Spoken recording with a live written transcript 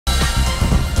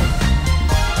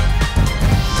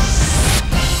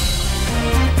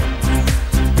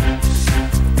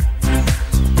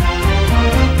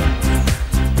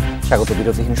স্বাগত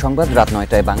বিরতিহীন সংবাদ রাত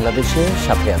 ৯টায় বাংলাদেশে,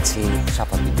 সাথে আছি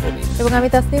শাফাতুল কবির এবং আমি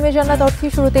তাসনিমে জান্নাত। অর্থী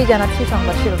শুরুতেই জানাচ্ছি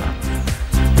সংবাদ শিরোনাম।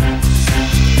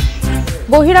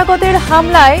 বহিরাগতের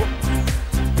হামলায়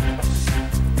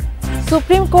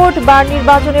সুপ্রিম কোর্ট বার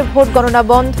নির্বাচনে ভোট গণনা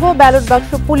বন্ধ, ব্যালট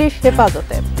বাক্স পুলিশ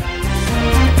হেফাজতে।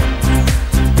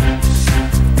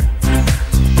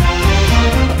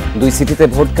 দুই সিটিতে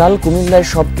ভোটকাল, কুমিল্লায়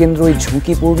সব কেন্দ্রই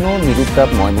ঝুঁকিপূর্ণ, নিরুত্তাপ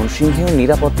ময়মনসিংহেও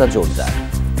নিরাপত্তা জোরদার।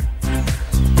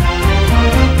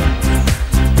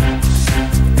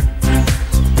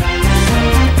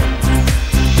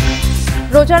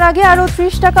 রোজার আগে আরো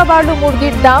 ৩০ টাকা বাড়ল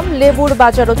মুরগির দাম, লেবুর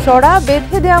বাজারও চড়া,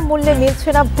 বেঁধে দেয়া মূল্যে মিলছে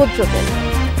না ভোজ্য তেল।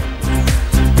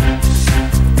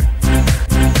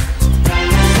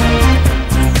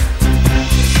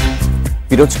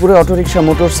 পিরোজপুরে অটোরিকশা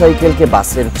মোটরসাইকেলকে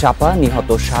বাসের চাপা, নিহত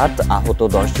 ৭, আহত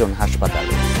 ১০ জন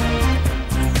হাসপাতালে।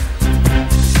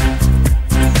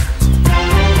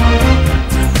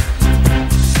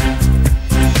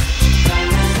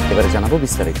 এবারে জানাবো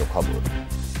বিস্তারিত খবর।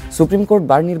 সুপ্রিম কোর্ট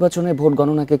বার নির্বাচনে ভোট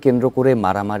গণনাকে কেন্দ্র করে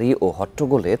মারামারি ও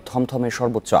হট্টগোলে থমথমে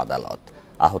সর্বোচ্চ আদালত।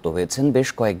 আহত হয়েছেন বেশ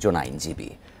কয়েকজন আইনজীবী।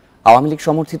 আওয়ামী লীগ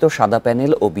সমর্থিত সাদা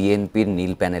প্যানেল ও বিএনপির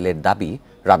নীল প্যানেলের দাবি,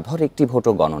 রাতভর একটি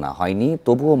ভোটও গণনা হয়নি,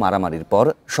 তবুও মারামারির পর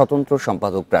স্বতন্ত্র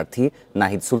সম্পাদক প্রার্থী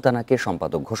নাহিদ সুলতানাকে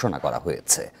সম্পাদক ঘোষণা করা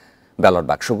হয়েছে। ব্যালট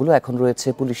বাক্সগুলো এখন রয়েছে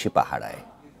পুলিশি পাহারায়।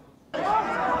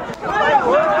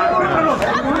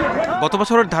 গত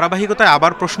বছরের ধারাবাহিকতায়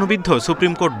আবার প্রশ্নবিদ্ধ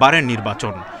সুপ্রিম কোর্ট বারের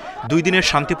নির্বাচন। 2 দিনের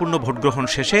শান্তিপূর্ণ ভোটগ্রহণ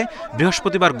শেষে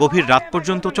বৃহস্পতিবার গভীর রাত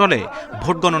পর্যন্ত চলে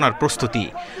ভোট গণনার প্রস্তুতি।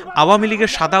 আওয়ামী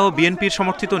লীগের সাদা ও বিএনপির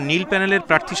সমর্থিত নীল প্যানেলের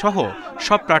প্রার্থীসহ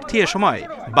সব প্রার্থী এ সময়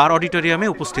বার অডিটোরিয়ামে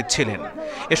উপস্থিত ছিলেন।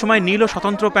 এ সময় নীল ও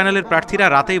স্বতন্ত্র প্যানেলের প্রার্থীরা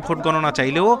রাতেই ভোট গণনা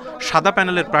চাইলেও সাদা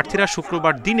প্যানেলের প্রার্থীরা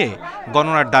শুক্রবার দিনে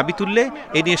গণনার দাবি তুললে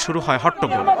এ নিয়ে শুরু হয়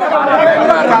হট্টগোল।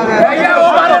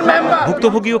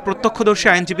 ভুক্তভোগী ও প্রত্যক্ষদর্শী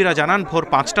আইনজীবীরা জানান, ভোর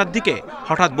 5টার দিকে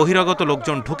হঠাৎ বহিরাগত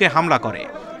লোকজন ঢুকে হামলা করে।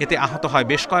 এতে আহত হয়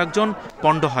বেশ কয়েকজন,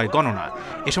 পণ্ড হয় গণনা।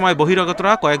 এ সময়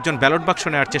বহিরাগতরা কয়েকজন ব্যালট বাক্স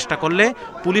নেওয়ার চেষ্টা করলে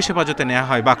পুলিশ হেফাজতে নেওয়া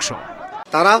হয় বাক্স।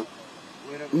 তারা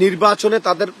নির্বাচনে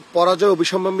তাদের পরাজয়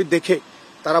অবিসম্ভাবী দেখে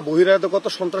তারা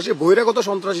বহিরাগত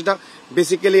সন্ত্রাসীটা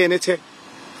বেসিক্যালি এনেছে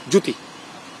জুতি,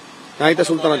 নাহিদা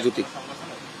সুলতানার জুতি।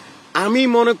 আমি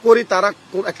মনে করি তারা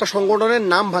একটা সংগঠনের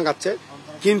নাম ভাঙাচ্ছে,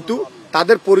 কিন্তু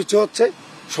তাদের পরিচয় হচ্ছে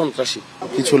সন্ত্রাসী।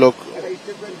 কিছু লোক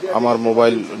আমার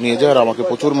মোবাইল নিয়ে যায় আর আমাকে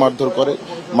প্রচুর মারধর করে,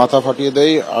 মাথা ফাটিয়ে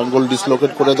দেয়, আঙ্গুল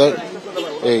ডিসলোকেট করে দেয়।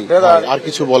 এই আর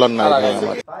কিছু বলার নাই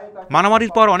আমার।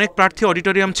 মারামারির পর অনেক প্রার্থী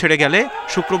অডিটোরিয়াম ছেড়ে গেলে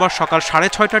শুক্রবার সকাল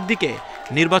 6:30টার দিকে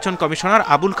নির্বাচন কমিশনার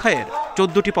আবুল খায়ের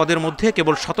 14টি পদের মধ্যে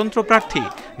কেবল স্বতন্ত্র প্রার্থী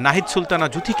নাহিদ সুলতানা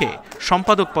জুথিকে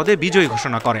সম্পাদক পদে বিজয়ী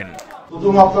ঘোষণা করেন।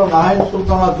 শুধুমাত্র নাহিদ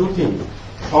সুলতানা জুথি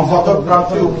সম্পাদক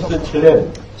প্রার্থী উপস্থিত ছিলেন,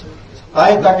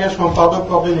 তাই তাকে সম্পাদক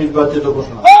পদে নির্বাচিত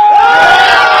ঘোষণা।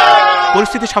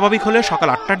 পরিস্থিতি স্বাভাবিক হলে সকাল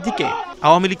 8টার দিকে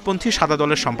আওয়ামী লীগপন্থী সাদা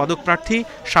দলের সম্পাদক প্রার্থী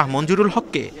শাহ মঞ্জুরুল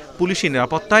হককে পুলিশি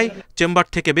নিরাপত্তায় চেম্বার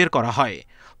থেকে বের করা হয়।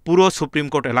 পুরো সুপ্রিম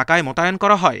কোর্ট এলাকায় মোতায়েন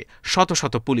করা হয় শত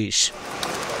শত police.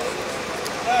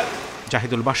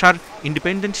 Zahidul Bashar,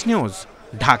 independent news,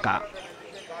 Dhaka.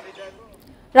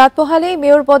 রাত পোহালেই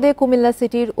মেয়র পদে কুমিল্লা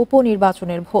সিটির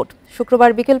উপনির্বাচনের ভোট। শুক্রবার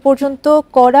বিকেল পর্যন্ত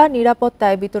কড়া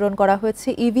নিরাপত্তায় বিতরণ করা হয়েছে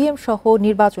ইভিএম সহ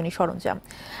নির্বাচনী সরঞ্জাম।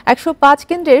 105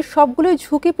 কেন্দ্রের সবগুলোই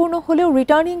ঝুঁকিপূর্ণ হলেও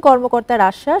রিটার্নিং কর্মকর্তার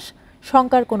আশ্বাস,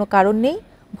 শঙ্কার কোনো কারণ নেই,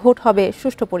 ভোট হবে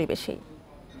সুষ্ঠু পরিবেশেই।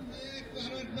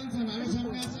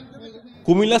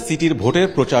 কুমিল্লা সিটির ভোটের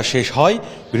প্রচার শেষ হয়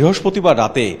বৃহস্পতিবার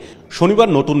রাতে। শনিবার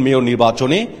নতুন মেয়র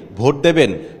নির্বাচনে ভোট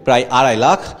দেবেন প্রায় 2.5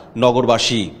 লাখ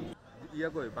নগরবাসী।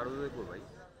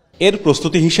 এর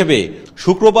প্রস্তুতি হিসেবে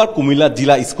শুক্রবার কুমিল্লা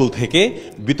জেলা স্কুল থেকে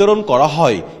বিতরণ করা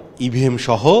হয় ইভিএম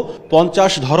সহ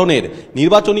 50 ধরনের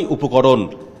নির্বাচনী উপকরণ।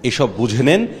 এসব বুঝে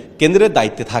নেন কেন্দ্রের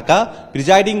দায়িত্বে থাকা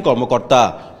প্রিজাইডিং কর্মকর্তা।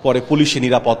 পরে পুলিশি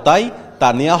নিরাপত্তায় তা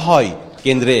নেওয়া হয়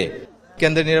কেন্দ্রে।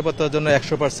 কেন্দ্রের নিরাপত্তার জন্য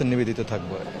 100% নিবেদিত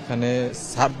থাকবো। এখানে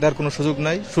ছাড় দেওয়ার কোনো সুযোগ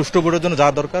নাই। সুষ্ঠু ভোটের জন্য যা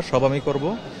দরকার সব আমি করব।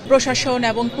 প্রশাসন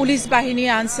এবং পুলিশ বাহিনী,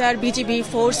 আনসার, বিজিবি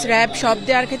ফোর্স, র্যাব সব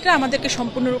দেওয়ার ক্ষেত্রে আমাদেরকে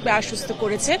সম্পূর্ণরূপে আশ্বস্ত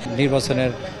করেছে।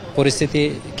 নির্বাচনের পরিস্থিতি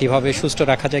কিভাবে সুষ্ঠু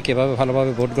রাখা যায়, কিভাবে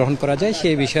ভালোভাবে ভোট গ্রহণ করা যায়,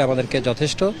 সেই বিষয়ে আমাদেরকে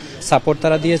যথেষ্ট সাপোর্ট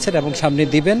তারা দিয়েছেন এবং সামনে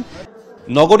দিবেন।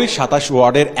 নগরীর 27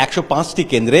 ওয়ার্ডের 105টি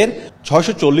কেন্দ্রের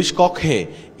 640 কক্ষে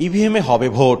ইভিএমে হবে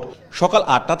ভোট। সকাল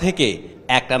 8টা থেকে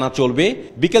একটানা চলবে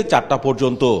বিকেল 4টা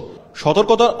পর্যন্ত।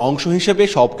 সতর্কতার অংশ হিসেবে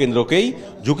সব কেন্দ্রকেই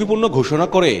ঝুঁকিপূর্ণ ঘোষণা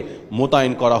করে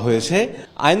মোতায়েন করা হয়েছে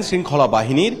আইন শৃঙ্খলা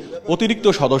বাহিনীর অতিরিক্ত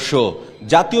সদস্য।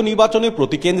 জাতীয় নির্বাচনে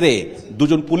প্রতি কেন্দ্রে 2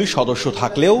 জন পুলিশ সদস্য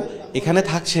থাকলেও এখানে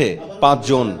থাকছে 5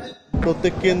 জন।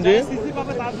 প্রত্যেক কেন্দ্রে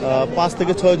 5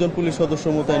 থেকে 6 জন পুলিশ সদস্য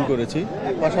মোতায়েন করেছি।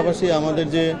 পাশাপাশি আমাদের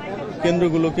যে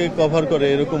কেন্দ্রগুলোকে কভার করে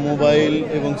এরকম মোবাইল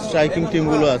এবং স্ট্রাইকিং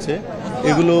টিমগুলো আছে,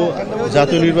 এগুলো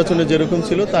জাতীয় নির্বাচনে যেরকম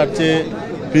ছিল তার চেয়ে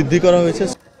বৃদ্ধি করা হয়েছে।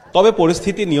 তবে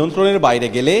পরিস্থিতি নিয়ন্ত্রণের বাইরে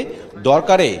গেলে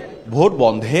দরকারে ভোট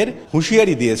বন্ধের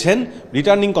হুঁশিয়ারি দিয়েছেন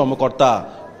রিটার্নিং কর্মকর্তা।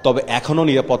 তবে এখনও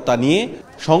নিরাপত্তা নিয়ে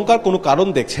শঙ্কার কোনো কারণ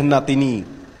দেখছেন না তিনি।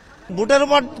 ভোটের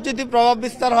উপর যদি প্রভাব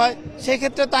বিস্তার হয় সেই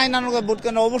ক্ষেত্রে তো আইনানুগ ভোট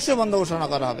কেন্দ্র অবশ্যই বন্ধ ঘোষণা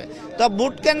করা হবে। তো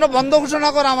ভোট কেন্দ্র বন্ধ ঘোষণা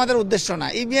করা আমাদের উদ্দেশ্য না।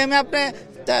 ইভিএমে আপনি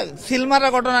সিল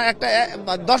মারার ঘটনা একটা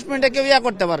 10 মিনিটে কেউ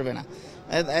করতে পারবে না,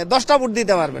 10টা ভোট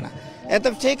দিতে পারবে না। এত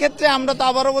সেই ক্ষেত্রে আমরা তো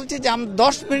আবারও বলছি যে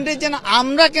 10 মিনিটে যেন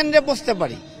আমরা কেন্দ্রে বসতে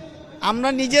পারি, আমরা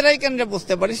নিজেরাই কেন্দ্রে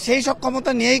বসতে পারি, সেই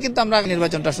সক্ষমতা নিয়েই কিন্তু আমরা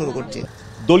নির্বাচনটা শুরু করছি।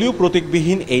 দলীয়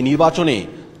প্রতীকবিহীন এই নির্বাচনে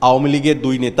আওয়ামী লীগের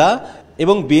 2 নেতা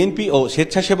এবং বিএনপি ও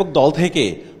স্বেচ্ছাসেবক দল থেকে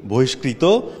বহিষ্কৃত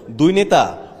 2 নেতা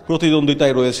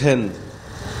প্রতিদ্বন্দ্বিতায় রয়েছেন।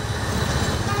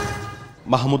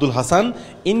 Mahmudul Hasan,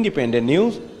 independent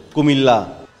news, Comilla.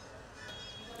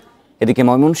 এদিকে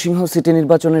ময়মনসিংহ সিটি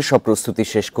নির্বাচনের সব প্রস্তুতি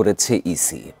শেষ করেছে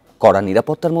ইসি। কড়া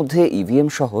নিরাপত্তার মধ্যে ইভিএম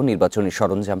সহ নির্বাচনী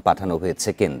সরঞ্জাম পাঠানো হয়েছে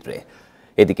কেন্দ্রে।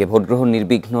 এদিকে ভোটগ্রহণ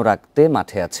নির্বিঘ্ন রাখতে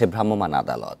মাঠে আছে ভ্রাম্যমাণ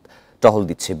আদালত, টহল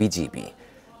দিচ্ছে বিজিবি।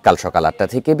 কাল সকাল 8টা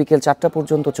থেকে বিকেল 4টা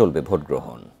পর্যন্ত চলবে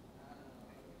ভোটগ্রহণ।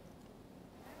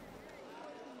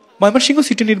 ময়মনসিংহ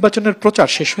সিটি নির্বাচনের প্রচার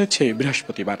শেষ হয়েছে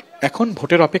বৃহস্পতিবার। এখন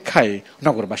ভোটের অপেক্ষায়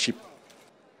নগরবাসী।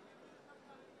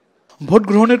 ভোট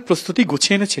গ্রহণের প্রস্তুতি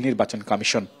গুছিয়ে এনেছে নির্বাচন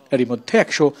কমিশন। এরই মধ্যে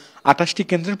 128টি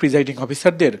কেন্দ্রের প্রিজাইডিং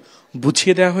অফিসারদের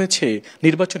বুঝিয়ে দেওয়া হয়েছে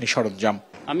নির্বাচনী সরঞ্জাম।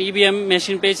 আমি ইভিএম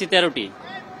মেশিন পেয়েছি 13টি,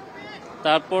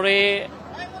 তারপরে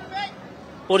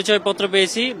পরিচয়পত্র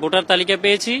পেয়েছি, ভোটার তালিকা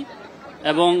পেয়েছি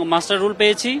এবং মাস্টার রুল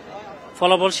পেয়েছি,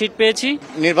 ফলাফল শীট পেয়েছি।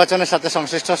 নির্বাচনের সাথে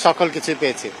সংশ্লিষ্ট সকল কিছু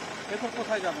পেয়েছি।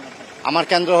 আমার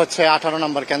কেন্দ্র হচ্ছে 18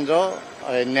 নম্বর কেন্দ্র,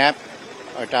 ন্যাপ,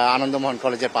 ওটা আনন্দমোহন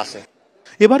কলেজের পাশে।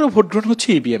 এবারও ভোট গ্রহণ হচ্ছে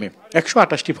ইভিএমে।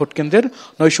 128টি ভোট কেন্দ্রের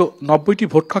 990টি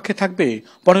ভোট কক্ষে থাকবে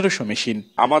 1500 মেশিন।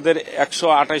 আমাদের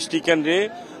 128টি কেন্দ্রে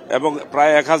এবং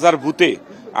প্রায় 1000 বুথে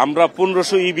আমরা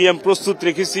 1500 ইভিএম প্রস্তুত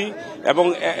রেখেছি এবং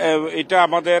এটা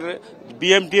আমাদের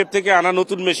বিএমটিএফ থেকে আনা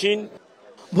নতুন মেশিন।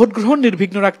 ভোট গ্রহণ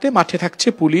নির্বিঘ্ন রাখতে মাঠে থাকছে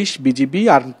police, BGB,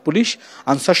 armed police,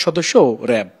 answer সদস্য ও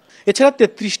র্যাব। এছাড়া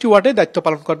 33টি ওয়ার্ডে দায়িত্ব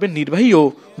পালন করবেন নির্বাহী ও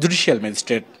জুডিশিয়াল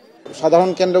ম্যাজিস্ট্রেট।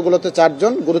 সাধারণ কেন্দ্রগুলোতে 4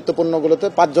 জন, গুরুত্বপূর্ণগুলোতে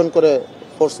 5 জন করে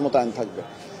ফোর্স মোতায়েন থাকবে।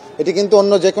 এটি কিন্তু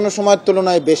অন্য যে কোনো সময়ের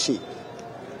তুলনায় বেশি,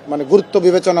 মানে গুরুত্ব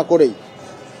বিবেচনা করেই।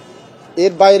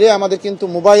 এর বাইরে আমাদের কিন্তু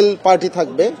মোবাইল পার্টি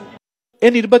থাকবে। এ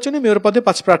নির্বাচনে মেয়র পদে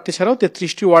 5 প্রার্থী ছাড়াও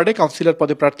 33টি ওয়ার্ডে কাউন্সিলর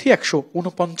পদে প্রার্থী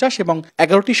 149 এবং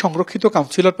 11টি সংরক্ষিত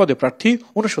কাউন্সিলর পদে প্রার্থী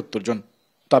 69 জন।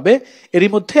 তবে এরই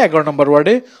মধ্যে 11 নম্বর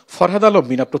ওয়ার্ডে ফরহাদ আলম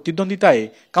বিনা প্রতিদ্বন্দ্বিতায়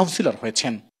কাউন্সিলর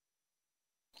হয়েছেন।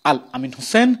 আল আমিন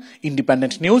হোসেন,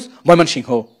 ইন্ডিপেন্ডেন্ট নিউজ, ময়মনসিংহ।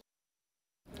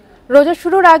 রোজা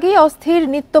শুরুর আগেই অস্থির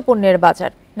নিত্যপণ্যের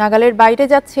বাজার। নাগালের বাইরে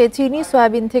যাচ্ছে চিনি,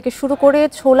 সয়াবিন থেকে শুরু করে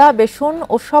ছোলা, বেসন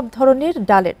ও সব ধরনের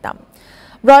ডালের দাম।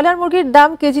 ব্রয়লার মুরগির দাম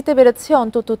কেজিতে বেড়েছে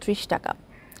অন্তত 30 টাকা।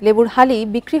 লেবুর হালি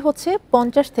বিক্রি হচ্ছে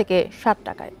 50 থেকে 60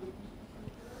 টাকায়।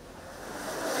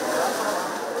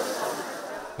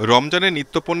 রমজানে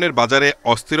নিত্যপণ্যের বাজারে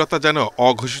অস্থিরতা যেন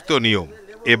অঘোষিত নিয়ম।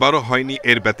 এবারও হয়নি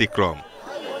এর ব্যতিক্রম।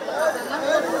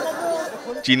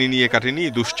 চিনি নিয়ে কাটেনি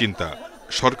দুশ্চিন্তা।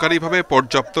 সরকারিভাবে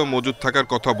পর্যাপ্ত মজুদ থাকার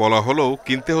কথা বলা হলেও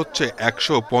কিনতে হচ্ছে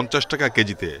 150 টাকা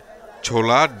কেজিতে।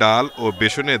 ছোলা, ডাল ও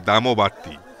বেসনের দামও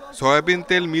বাড়তি। সয়াবিন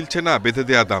তেল মিলছে না বেঁধে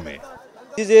দেয়া দামে।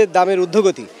 যে দামের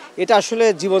ঊর্ধ্বগতি, এটা আসলে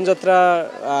জীবনযাত্রা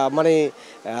মানে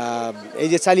এই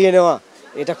যে চালিয়ে নেওয়া,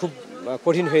 এটা খুব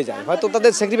কঠিন হয়ে যায়। হয়তো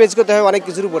তাদের স্যাক্রিফাইস করতে হয় অনেক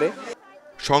কিছুর উপরে।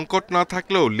 সংকট না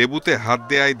থাকলেও লেবুতে হাত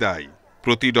দেয়াই দায়।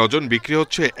 প্রতি ডজন বিক্রি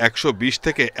হচ্ছে 120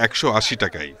 থেকে 180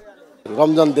 টাকায়।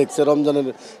 রমজান দেখছে, রমজানের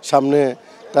সামনে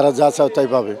তারা যা চাও তাই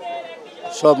পাবে।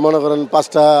 সব মনে করেন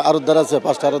 5টা আড়তদার আছে,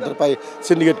 5টা আড়তদার পাই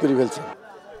সিন্ডিকেট করে ফেলছে।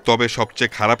 তবে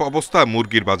সবচেয়ে খারাপ অবস্থা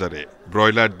মুরগির বাজারে।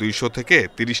 ব্রয়লার 200 থেকে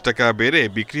 30 টাকা বেড়ে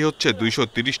বিক্রি হচ্ছে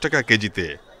 230 টাকা কেজিতে।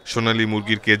 সোনালী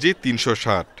মুরগির কেজি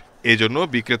 360। এজন্য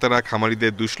বিক্রেতারা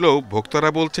খামারিদের দুষলেও ভোক্তারা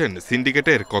বলছেন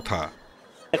সিন্ডিকেটের কথা।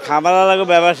 খামারা লাগে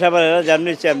ব্যবসা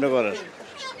যেমনি চেমনি করার,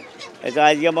 এটা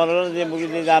আজকে মনে করেন যে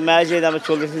মুরগির দামে আছে, দামে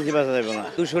 40 কেজি বেচা যাবে না।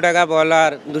 200 টাকা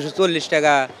ব্রয়লার, 240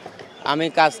 টাকা। আমি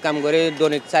কাজ কাম করে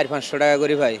দৈনিক 400-500 টাকা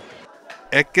করি ভাই।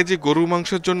 1 কেজি গরুর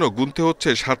মাংসের জন্য গুনতে হচ্ছে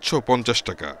 750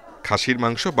 টাকা, খাসির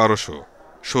মাংস 1200।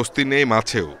 স্বস্তি নেই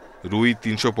মাছেও। রুই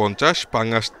 350,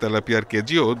 পাঙ্গাস তেলাপিয়ার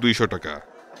কেজিও 200 টাকা।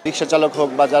 রিক্সা চালক হোক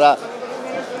বা যারা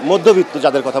মধ্যবিত্ত,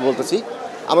 যাদের কথা বলতেছি,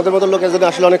 আমাদের মতো লোকের জন্য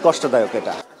আসলে অনেক কষ্টদায়ক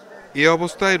এটা। এ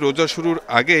অবস্থায় রোজা শুরুর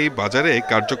আগেই বাজারে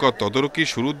কার্যকর তদারকি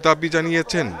শুরুর দাবি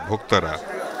জানিয়েছেন ভোক্তারা।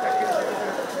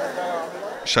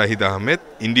 Shahid Ahmed,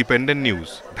 independent news,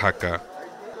 Dhaka.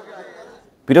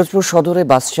 পিরোজপুর সদরে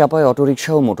বাস চাপায়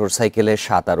অটোরিকশা ও মোটরসাইকেলে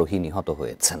 7 আরোহী নিহত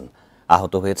হয়েছেন।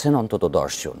 আহত হয়েছেন অন্তত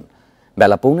 10 জন।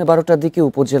 বেলা 11:15টার দিকে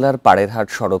উপজেলার পাড়েরহাট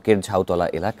সড়কের ঝাউতলা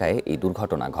এলাকায় এই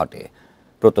দুর্ঘটনা ঘটে।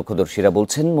 প্রত্যক্ষদর্শীরা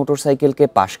বলছেন, মোটরসাইকেলকে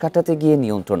পাশ কাটাতে গিয়ে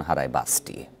নিয়ন্ত্রণ হারায়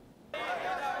বাসটি।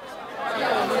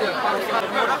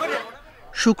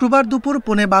 শুক্রবার দুপুর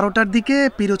 11:15টার দিকে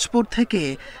পিরোজপুর থেকে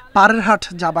পাড়েরহাট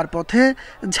যাবার পথে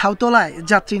ঝাউতলায়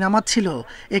যাত্রী নামাচ্ছিল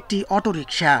একটি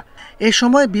অটোরিকশা। এ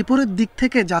সময় বিপরীত দিক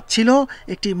থেকে যাচ্ছিল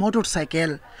একটি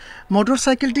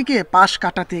মোটরসাইকেলটিকে পাশ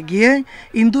কাটাতে গিয়ে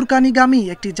ইন্দুরকানীগামী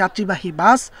একটি যাত্রীবাহী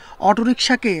বাস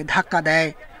অটোরিকশাকে ধাক্কা দেয়।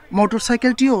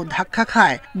 মোটরসাইকেলটিও ধাক্কা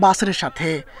খায় বাসের সাথে।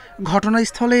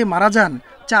 ঘটনাস্থলে মারা যান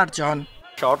 4 জন।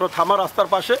 অটো থামা রাস্তার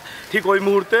পাশে ঠিক ওই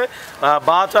মুহূর্তে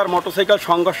বাস আর মোটরসাইকেল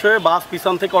সংঘর্ষ হয়ে বাস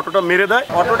পিছন থেকে অটোটা মেরে দেয়।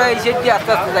 অটোটা এই সাইড দিয়ে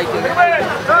আস্তে আস্তে যাইছিল,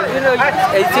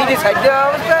 এই সাইড দেওয়া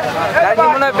অবস্থা গাড়ি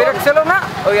মনে হয় ব্রেক ছিল না,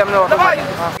 ওই আমরা অটো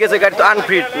ঠিক আছে। গাড়ি তো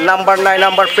আনফিট, নাম্বার নাই,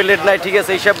 নাম্বার প্লেট নাই, ঠিক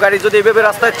আছে। এইসব গাড়ি যদি এভাবে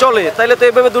রাস্তায় চলে তাহলে তো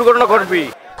এভাবে দুর্ঘটনা ঘটবেই।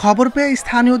 খবর পেয়ে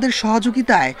স্থানীয়দের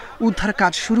সহযোগিতায় উদ্ধার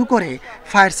কাজ শুরু করে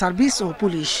ফায়ার সার্ভিস ও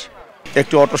পুলিশ।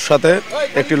 একটি অটোর সাথে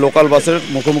একটি লোকাল বাসের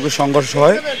মুখোমুখি সংঘর্ষ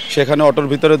হয়, সেখানে অটোর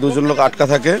ভিতরে 2 জন লোক আটকা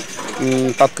থাকে।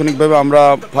 তাৎক্ষণিকভাবে আমরা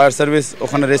ফায়ার সার্ভিস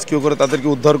ওখানে রেস্কিউ করে তাদেরকে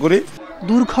উদ্ধার করি।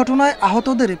 দুর্ঘটনায়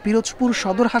আহতদের পিরোজপুর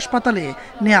সদর হাসপাতালে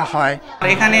নেওয়া হয়।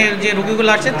 এখানে যে রোগীগুলো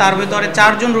আছে তার ভিতরে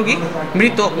 4 জন রোগী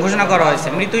মৃত ঘোষণা করা হয়েছে,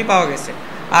 মৃতই পাওয়া গেছে।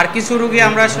 আর কিছু রোগী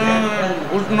আমরা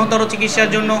উন্নতর চিকিৎসার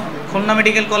জন্য খুলনা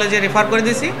মেডিকেল কলেজে রেফার করে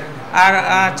দিয়েছি, আর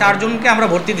 4 জনকে আমরা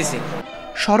ভর্তি দিছি।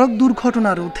 সড়ক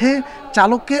দুর্ঘটনা রোধে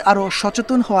চালককে আরও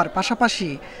সচেতন হওয়ার পাশাপাশি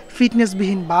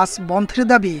ফিটনেসবিহীন বাস বন্ধের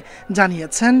দাবি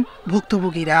জানিয়েছেন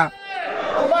ভুক্তভোগীরা।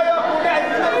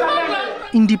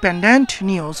 Independent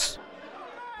news.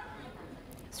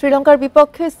 শ্রীলঙ্কার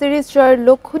বিপক্ষে সিরিজ জয়ের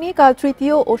লক্ষ্য নিয়ে কাল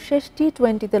তৃতীয় ও শেষ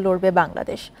টি-20তে লড়বে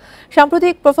বাংলাদেশ।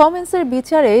 সাম্প্রতিক পারফরমেন্সের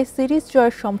বিচারে সিরিজ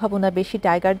জয়ের সম্ভাবনা বেশি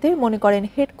টাইগারদের, মনে করেন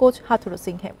হেড কোচ হাথুরু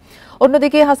সিংহে।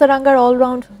 অন্যদিকে হাসারাঙ্গার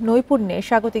অলরাউন্ড নৈপুণ্যে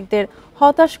স্বাগতিকদের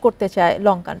হতাশ করতে চায়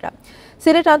লঙ্কানরা।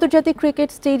 সিলেট আন্তর্জাতিক ক্রিকেট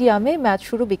স্টেডিয়ামে ম্যাচ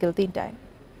শুরু বিকেল 3টায়।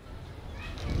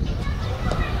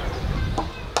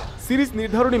 সিরিজ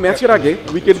নির্ধারণী ম্যাচের আগে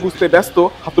উইকেট বুঝতে ব্যস্ত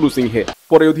হাথুরু সিংহে,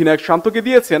 পরে অধিনায়ক শান্তকে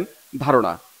দিয়েছেন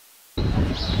ধারণা।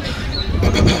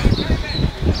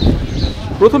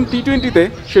 প্রথম টি-20তে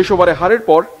শেষ ওভারে হারের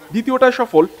পর দ্বিতীয়টায়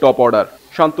সফল টপ অর্ডার।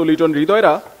 শান্ত, লিটন,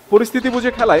 হৃদয়রা পরিস্থিতি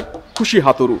বুঝে খেলায় খুশি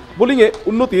হাথুরু। বোলিংয়ে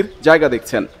উন্নতির জায়গা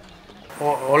দেখছেন।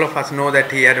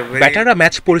 ব্যাটাররা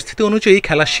ম্যাচ পরিস্থিতি অনুযায়ী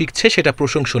খেলা শিখছে, সেটা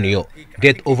প্রশংসনীয়।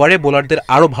 ডেথ ওভারে বোলারদের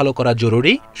আরও ভালো করা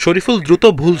জরুরি। শরীফুল দ্রুত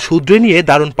ভুল শুধরে নিয়ে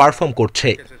দারুণ পারফর্ম করছে।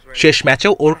 শেষ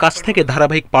ম্যাচেও ওর কাছ থেকে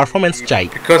ধারাবাহিক পারফরমেন্স চাই।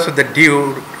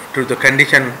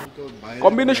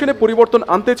 কম্বিনেশনে পরিবর্তন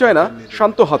আনতে চায় না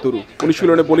শান্ত হাথুরু।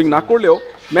 অনুশীলনে বোলিং না করলেও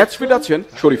ম্যাচ ফিট আছেন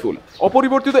শরীফুল।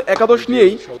 অপরিবর্তিত একাদশ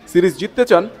নিয়েই সিরিজ জিততে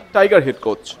চান টাইগার হেড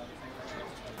কোচ।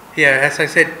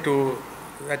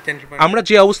 আমরা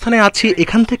যে অবস্থানে আছি,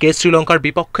 এখান থেকে শ্রীলঙ্কার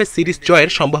বিপক্ষে সিরিজ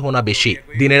জয়ের সম্ভাবনা বেশি।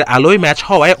 দিনের আলোয় ম্যাচ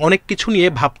হওয়ায় অনেক কিছু নিয়ে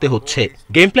ভাবতে হচ্ছে।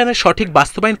 গেম প্ল্যানের সঠিক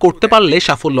বাস্তবায়ন করতে পারলে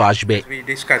সাফল্য আসবে।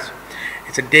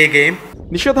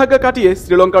 নিষেধাজ্ঞা কাটিয়ে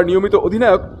শ্রীলঙ্কার নিয়মিত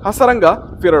অধিনায়ক হাসারাঙ্গা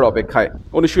ফেরার অপেক্ষায়।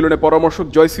 অনুশীলনে পরামর্শক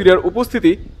জয়সুরিয়ার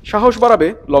উপস্থিতি সাহস বাড়াবে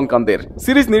লঙ্কানদের।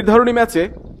 সিরিজ নির্ধারণী ম্যাচে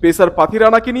পেসার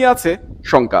পাথিরানাকে নিয়ে আছে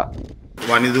শঙ্কা।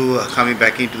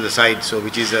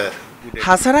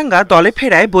 হাসারাঙ্গা দলে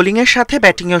ফেরায় বোলিংয়ের সাথে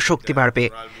ব্যাটিংয়েও শক্তি বাড়বে।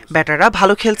 ব্যাটাররা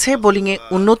ভালো খেলছে, বোলিংয়ে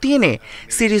উন্নতি এনে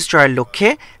সিরিজ জয়ের লক্ষ্যে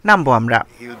নামবো আমরা।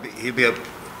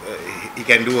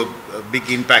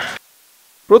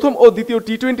 প্রথম ও দ্বিতীয়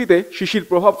টি-20তে শিশির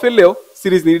প্রভাব ফেললেও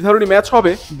সিরিজ নির্ধারণী ম্যাচ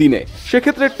হবে দিনে।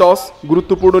 সেক্ষেত্রে টস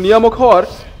গুরুত্বপূর্ণ নিয়ামক হওয়ার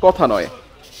কথা নয়।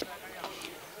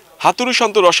 হাথুরু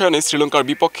শান্ত রসায়নে শ্রীলঙ্কার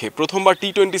বিপক্ষে প্রথমবার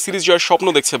টি-20 সিরিজ জয়ের স্বপ্ন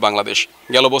দেখছে বাংলাদেশ।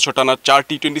 গেল বছর টানা 4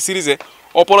 টি-20 সিরিজে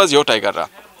অপরাজেয় টাইগাররা।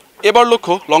 এবার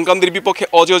লক্ষ্য লঙ্কানদের বিপক্ষে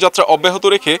অজেয় যাত্রা অব্যাহত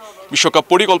রেখে বিশ্বকাপ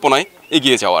পরিকল্পনায়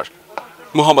এগিয়ে যাওয়ার।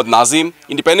 মোহাম্মদ নাজিম,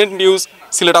 ইন্ডিপেন্ডেন্ট নিউজ,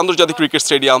 সিলেট আন্তর্জাতিক ক্রিকেট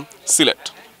স্টেডিয়াম, সিলেট।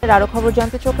 আরো খবর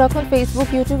জানতে চোখ রাখুন ফেসবুক,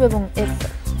 ইউটিউব এবং এক্স।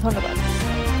 ধন্যবাদ।